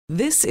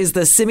This is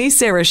the Simi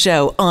Sara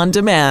Show on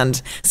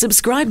demand.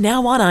 Subscribe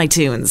now on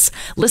iTunes.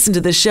 Listen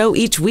to the show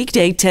each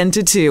weekday 10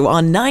 to 2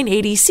 on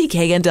 980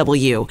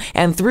 CKNW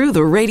and through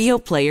the Radio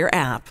Player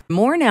app.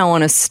 More now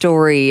on a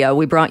story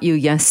we brought you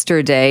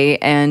yesterday,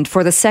 and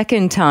for the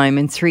second time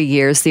in 3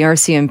 years, the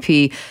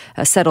RCMP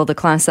settled a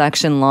class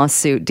action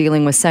lawsuit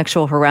dealing with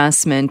sexual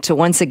harassment.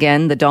 Once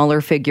again, the dollar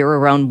figure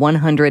around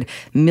 $100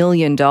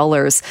 million.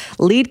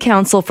 Lead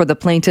counsel for the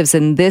plaintiffs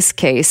in this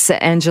case,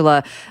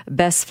 Angela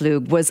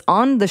Besflug, was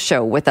on the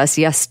show with us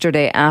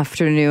yesterday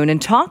afternoon and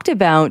talked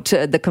about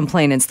the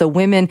complainants, the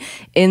women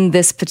in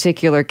this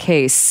particular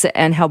case,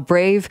 and how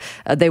brave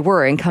they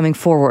were in coming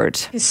forward.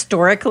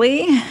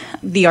 Historically,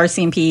 the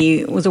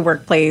RCMP was a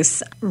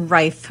workplace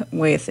rife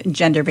with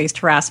gender-based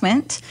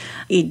harassment.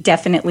 It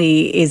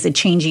definitely is a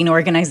changing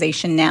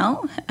organization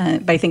now,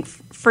 but I think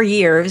for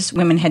years,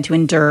 women had to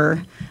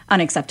endure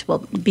unacceptable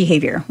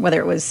behavior, whether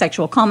it was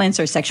sexual comments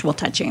or sexual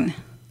touching.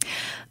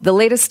 The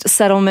latest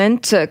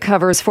settlement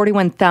covers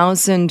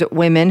 41,000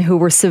 women who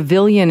were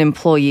civilian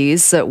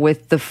employees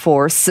with the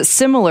force,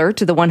 similar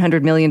to the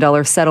 $100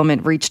 million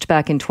settlement reached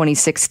back in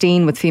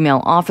 2016 with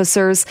female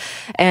officers.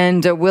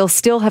 And we'll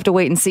still have to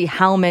wait and see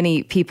how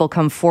many people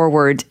come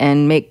forward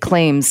and make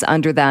claims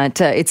under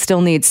that. It still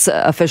needs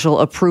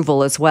official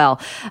approval as well.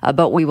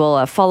 But we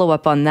will follow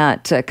up on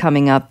that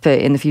coming up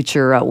in the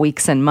future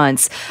weeks and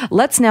months.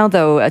 Let's now,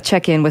 though,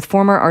 check in with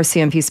former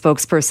RCMP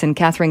spokesperson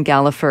Catherine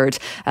Galliford.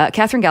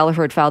 Catherine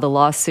Galliford filed a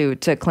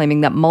lawsuit claiming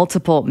that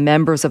multiple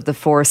members of the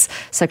force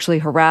sexually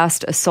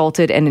harassed,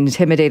 assaulted, and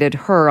intimidated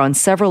her on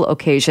several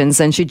occasions.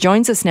 And she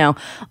joins us now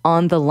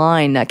on the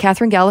line.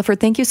 Catherine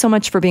Galliford, thank you so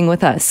much for being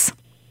with us.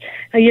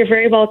 You're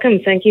very welcome.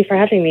 Thank you for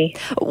having me.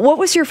 What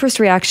was your first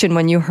reaction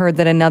when you heard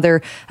that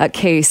another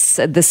case,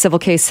 the civil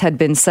case, had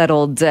been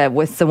settled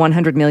with the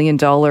 $100 million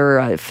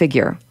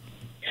figure?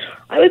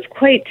 I was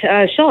quite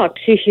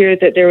shocked to hear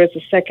that there was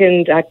a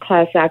second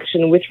class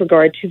action with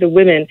regard to the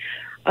women.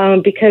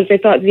 Because I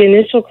thought the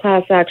initial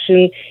class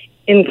action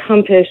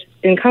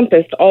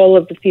encompassed all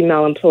of the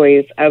female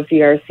employees of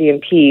the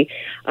RCMP,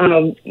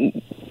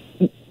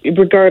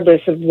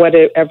 regardless of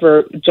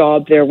whatever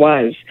job there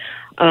was.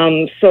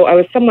 So I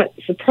was somewhat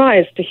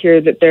surprised to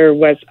hear that there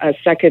was a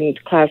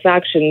second class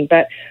action,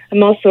 but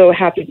I'm also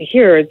happy to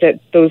hear that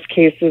those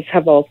cases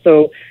have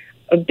also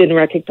been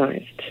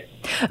recognized.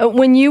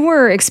 When you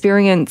were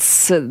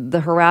experiencing the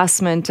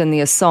harassment and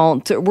the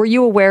assault, were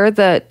you aware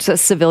that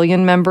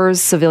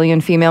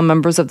civilian female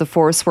members of the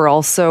force were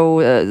also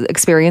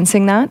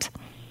experiencing that?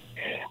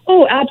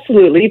 Oh,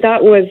 absolutely.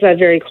 That was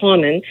very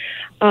common.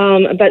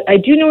 But I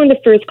do know in the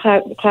first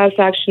class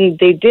action,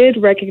 they did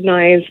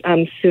recognize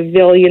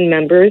civilian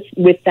members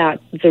with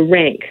the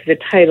rank, the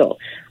title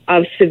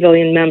of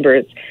civilian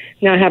members.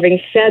 Now, having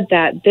said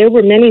that, there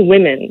were many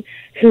women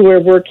who were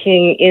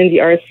working in the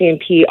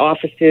RCMP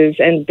offices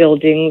and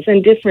buildings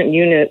and different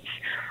units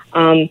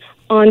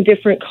on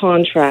different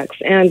contracts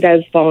and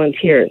as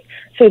volunteers.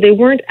 So they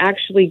weren't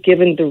actually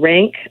given the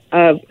rank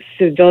of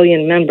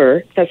civilian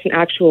member. That's an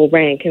actual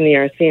rank in the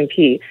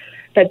RCMP.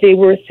 But they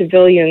were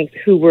civilians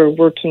who were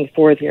working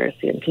for the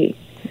RCMP.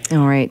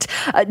 All right.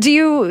 Do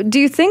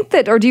you think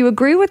that, or do you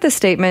agree with the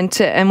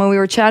statement? And when we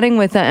were chatting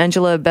with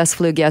Angela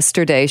Besflug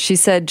yesterday, she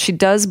said she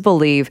does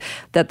believe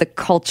that the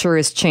culture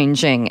is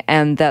changing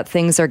and that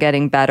things are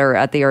getting better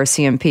at the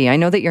RCMP. I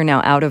know that you're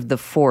now out of the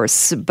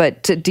force,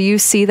 but do you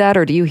see that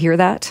or do you hear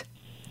that?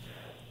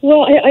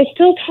 Well, I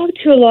still talk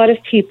to a lot of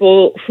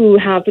people who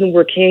have been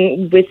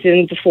working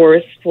within the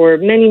force for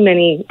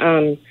many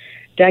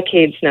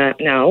decades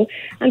now,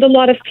 and a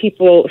lot of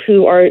people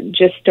who are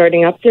just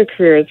starting up their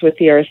careers with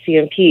the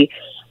RCMP.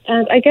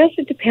 And I guess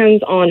it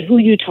depends on who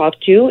you talk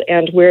to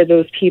and where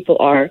those people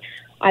are.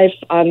 I've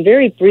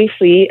very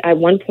briefly at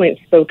one point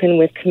spoken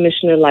with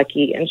Commissioner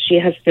Lucky, and she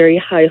has very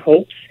high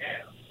hopes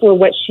for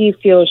what she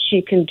feels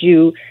she can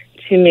do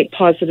to make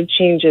positive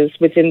changes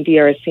within the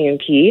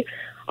RCMP.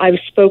 I've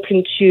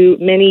spoken to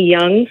many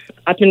young,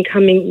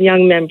 up-and-coming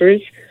young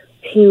members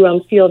who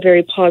feel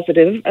very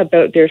positive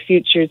about their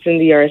futures in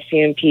the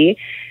RCMP.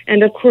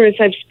 And of course,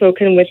 I've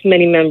spoken with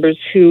many members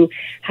who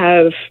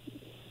have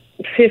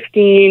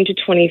 15 to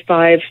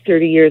 25,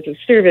 30 years of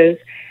service,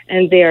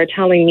 and they are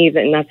telling me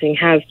that nothing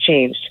has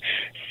changed.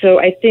 So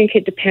I think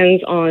it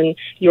depends on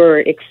your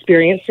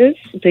experiences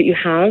that you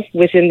have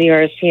within the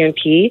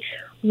RCMP,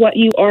 what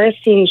you are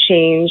seeing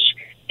change,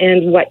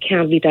 and what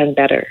can be done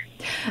better.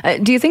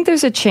 Do you think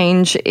there's a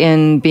change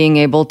in being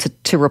able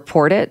to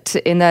report it?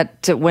 In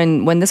that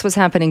when this was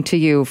happening to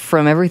you,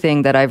 from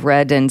everything that I've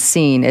read and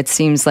seen, it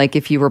seems like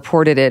if you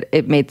reported it,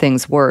 it made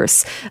things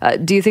worse.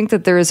 Do you think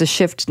that there is a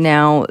shift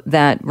now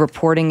that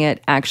reporting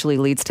it actually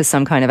leads to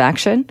some kind of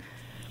action?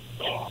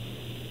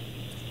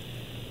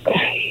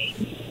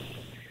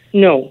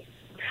 No.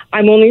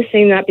 I'm only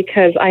saying that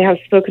because I have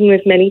spoken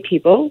with many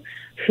people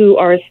who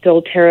are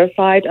still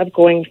terrified of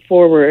going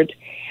forward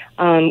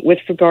with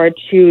regard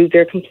to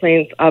their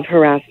complaints of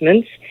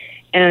harassment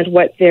and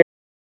what their...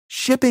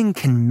 Shipping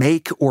can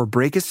make or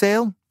break a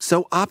sale,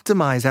 so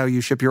optimize how you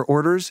ship your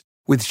orders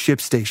with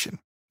ShipStation.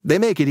 They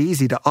make it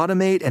easy to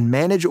automate and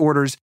manage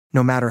orders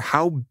no matter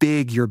how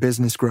big your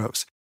business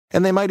grows.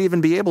 And they might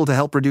even be able to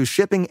help reduce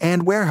shipping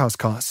and warehouse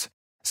costs.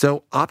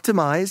 So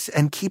optimize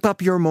and keep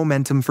up your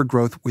momentum for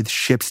growth with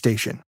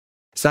ShipStation.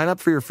 Sign up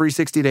for your free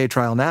 60-day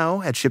trial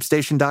now at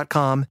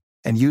ShipStation.com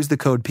and use the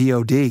code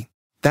POD.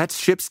 That's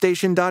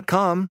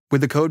ShipStation.com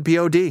with the code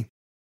POD. What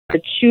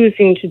they're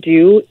choosing to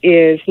do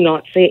is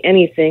not say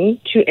anything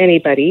to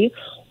anybody,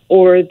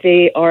 or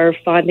they are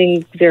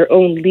finding their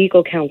own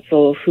legal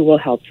counsel who will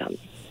help them.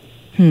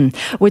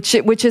 Which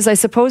is, I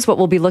suppose, what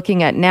we'll be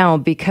looking at now,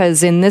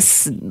 because in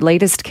this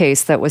latest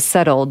case that was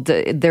settled,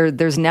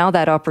 there's now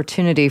that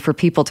opportunity for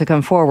people to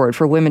come forward,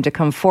 for women to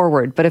come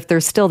forward. But if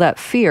there's still that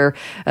fear,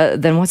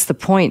 then what's the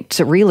point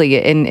really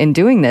in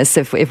doing this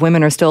if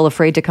women are still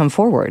afraid to come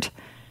forward?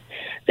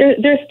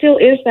 There still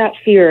is that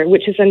fear,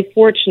 which is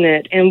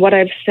unfortunate. And what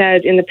I've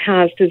said in the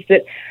past is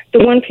that the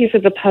one piece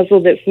of the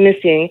puzzle that's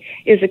missing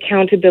is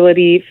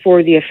accountability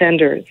for the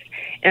offenders.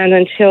 And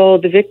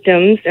until the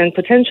victims and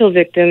potential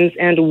victims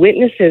and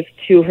witnesses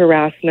to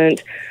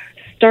harassment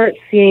start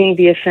seeing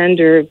the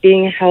offender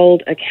being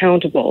held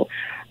accountable,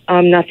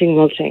 nothing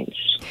will change.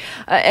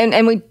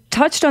 And we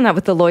touched on that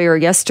with the lawyer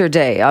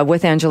yesterday,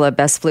 with Angela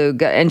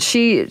Besflug, and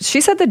she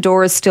said the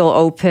door is still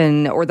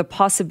open, or the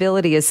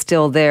possibility is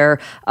still there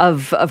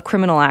of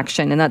criminal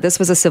action, and that this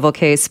was a civil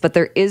case, but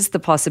there is the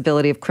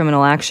possibility of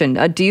criminal action.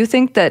 Do you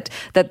think that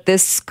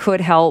this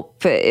could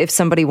help if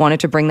somebody wanted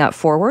to bring that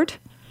forward?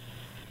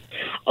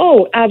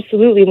 Oh,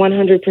 absolutely,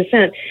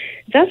 100%.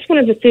 That's one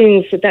of the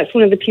things, that's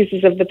one of the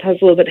pieces of the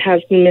puzzle that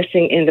has been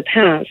missing in the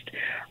past.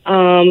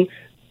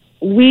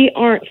 We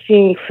aren't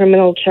seeing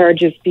criminal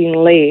charges being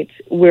laid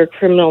where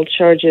criminal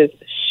charges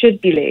should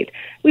be laid.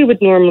 We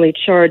would normally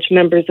charge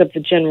members of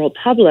the general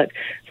public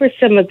for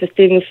some of the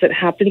things that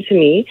happened to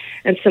me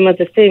and some of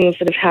the things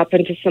that have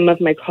happened to some of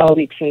my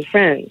colleagues and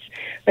friends.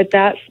 But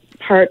that's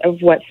part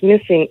of what's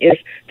missing, is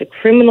the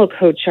criminal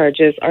code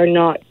charges are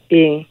not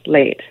being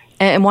laid.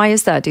 And why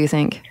is that, do you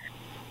think?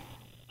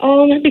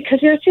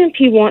 Because the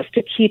RCMP wants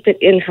to keep it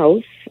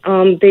in-house.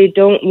 They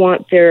don't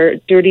want their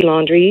dirty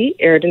laundry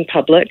aired in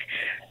public.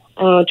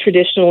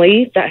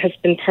 Traditionally, that has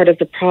been part of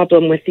the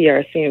problem with the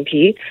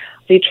RCMP.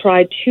 They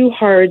try too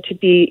hard to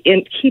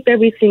keep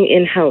everything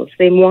in-house.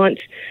 They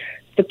want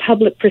the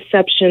public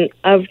perception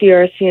of the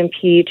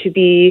RCMP to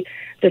be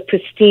the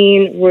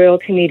pristine Royal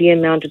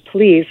Canadian Mounted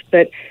Police.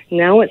 But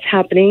now what's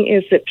happening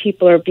is that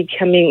people are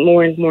becoming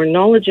more and more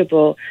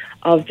knowledgeable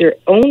of their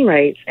own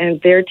rights, and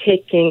they're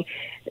taking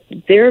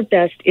their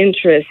best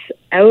interests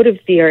out of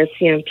the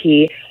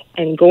RCMP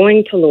and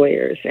going to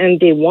lawyers, and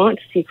they want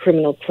to see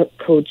criminal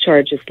code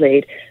charges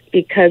laid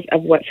because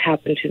of what's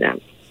happened to them.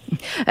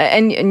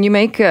 And you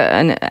make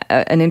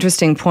an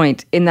interesting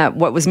point in that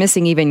what was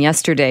missing even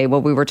yesterday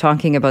while we were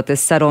talking about this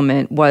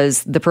settlement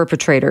was the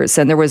perpetrators.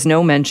 And there was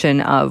no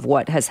mention of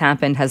what has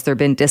happened. Has there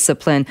been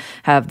discipline?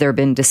 Have there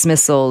been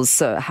dismissals?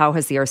 How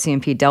has the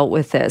RCMP dealt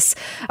with this?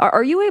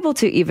 Are you able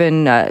to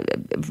even,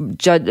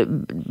 judge,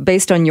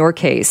 based on your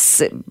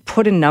case,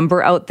 put a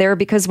number out there?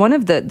 Because one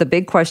of the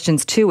big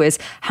questions, too, is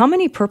how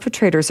many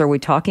perpetrators are we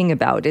talking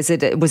about?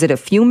 Was it a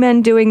few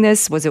men doing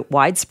this? Was it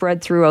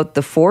widespread throughout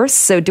the force?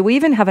 So do we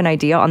even have an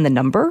idea on the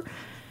number?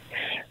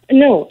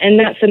 No, and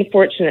that's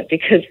unfortunate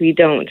because we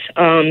don't.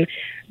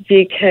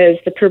 Because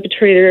the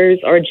perpetrators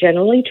are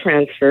generally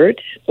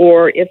transferred,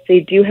 or if they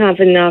do have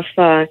enough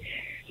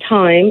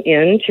time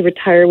to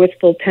retire with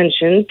full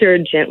pension, they're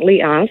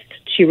gently asked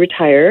to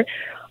retire.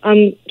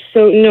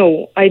 So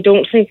no, I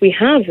don't think we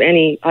have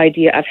any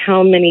idea of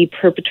how many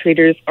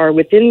perpetrators are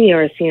within the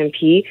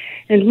RCMP.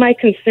 And my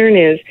concern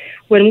is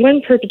when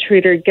one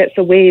perpetrator gets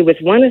away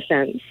with one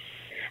offense,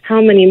 how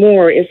many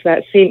more is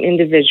that same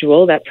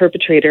individual, that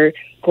perpetrator,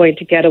 going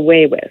to get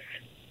away with?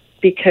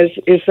 Because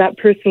is that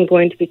person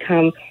going to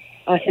become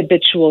a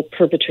habitual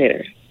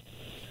perpetrator?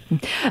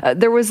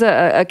 There was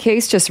a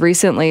case just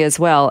recently as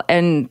well,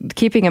 and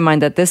keeping in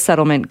mind that this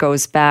settlement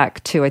goes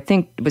back to, I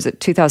think, was it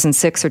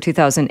 2006 or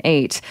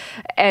 2008?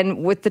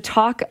 And with the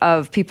talk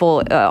of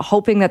people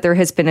hoping that there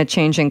has been a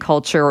change in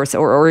culture,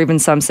 or even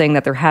some saying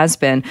that there has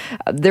been,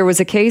 there was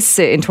a case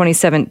in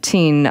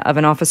 2017 of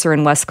an officer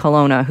in West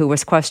Kelowna who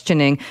was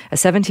questioning a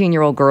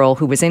 17-year-old girl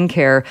who was in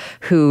care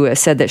who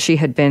said that she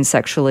had been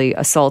sexually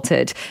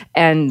assaulted.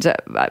 And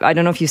I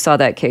don't know if you saw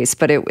that case,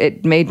 but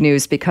it made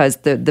news because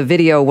the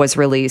video was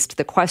released.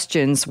 The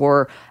questions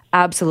were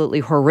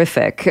absolutely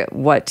horrific,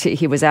 what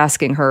he was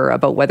asking her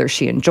about whether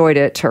she enjoyed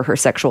it or her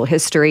sexual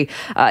history.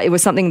 It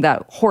was something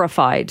that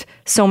horrified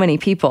so many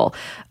people.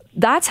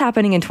 That's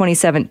happening in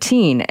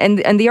 2017. And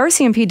the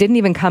RCMP didn't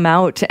even come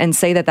out and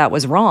say that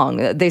was wrong.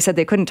 They said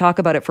they couldn't talk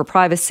about it for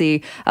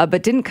privacy,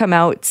 but didn't come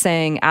out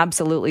saying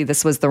absolutely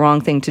this was the wrong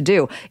thing to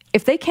do.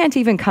 If they can't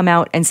even come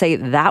out and say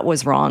that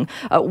was wrong,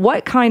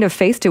 what kind of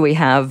faith do we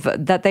have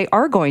that they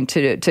are going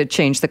to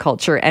change the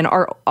culture and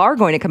are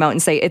going to come out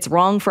and say it's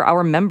wrong for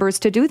our members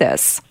to do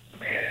this?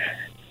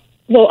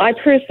 Well, I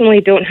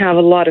personally don't have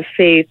a lot of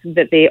faith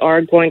that they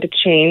are going to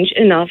change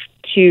enough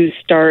to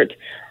start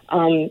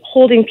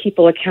holding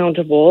people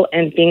accountable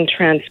and being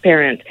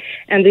transparent.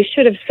 And they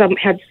should have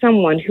had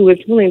someone who was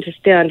willing to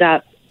stand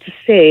up to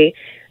say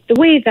the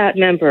way that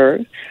member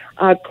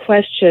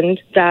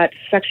questioned that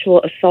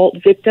sexual assault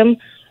victim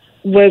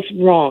was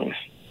wrong.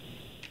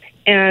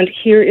 And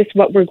here is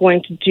what we're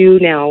going to do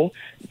now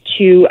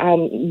to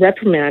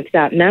reprimand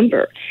that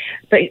member.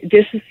 But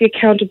this is the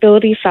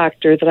accountability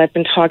factor that I've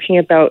been talking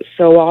about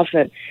so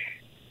often.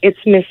 It's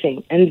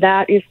missing, and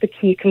that is the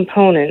key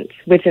component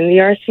within the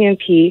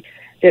RCMP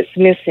that's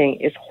missing,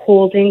 is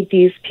holding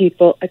these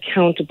people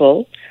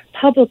accountable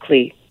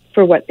publicly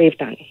for what they've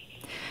done.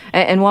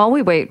 And while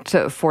we wait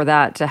for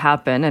that to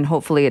happen, and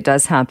hopefully it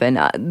does happen,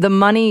 the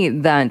money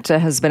that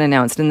has been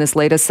announced in this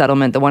latest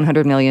settlement, the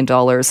 $100 million,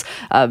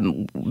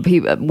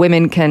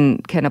 women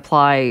can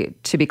apply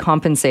to be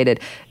compensated.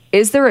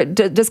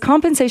 Does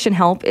compensation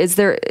help? Is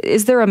there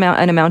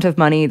an amount of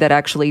money that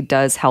actually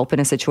does help in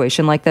a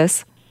situation like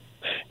this?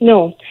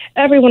 No.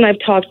 Everyone I've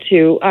talked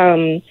to,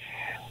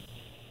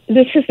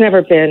 this has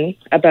never been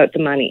about the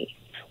money.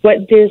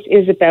 What this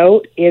is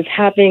about is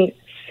having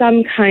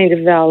some kind of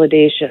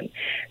validation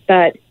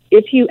that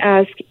if you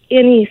ask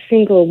any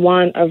single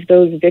one of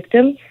those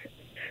victims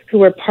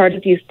who are part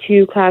of these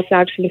two class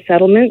action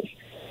settlements,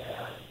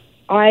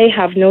 I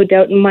have no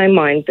doubt in my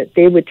mind that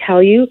they would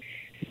tell you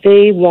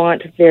they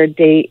want their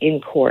day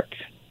in court.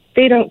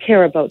 They don't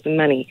care about the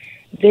money.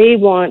 They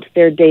want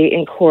their day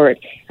in court.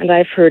 And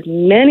I've heard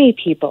many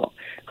people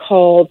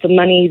call the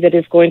money that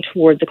is going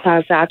toward the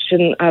class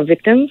action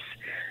victims,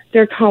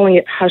 they're calling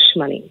it hush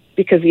money,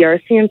 because the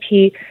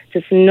RCMP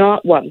does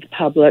not want the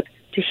public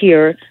to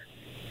hear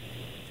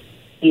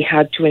he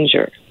had to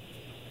endure.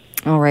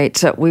 All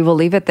right. We will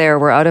leave it there.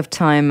 We're out of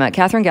time.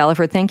 Catherine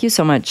Galliford, thank you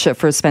so much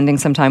for spending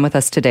some time with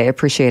us today.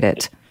 Appreciate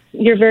it.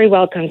 You're very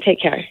welcome.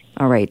 Take care.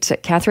 All right.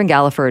 Catherine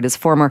Galliford is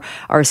former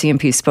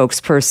RCMP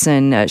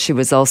spokesperson. She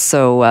was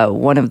also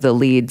one of the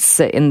leads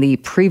in the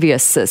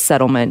previous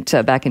settlement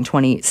back in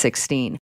 2016.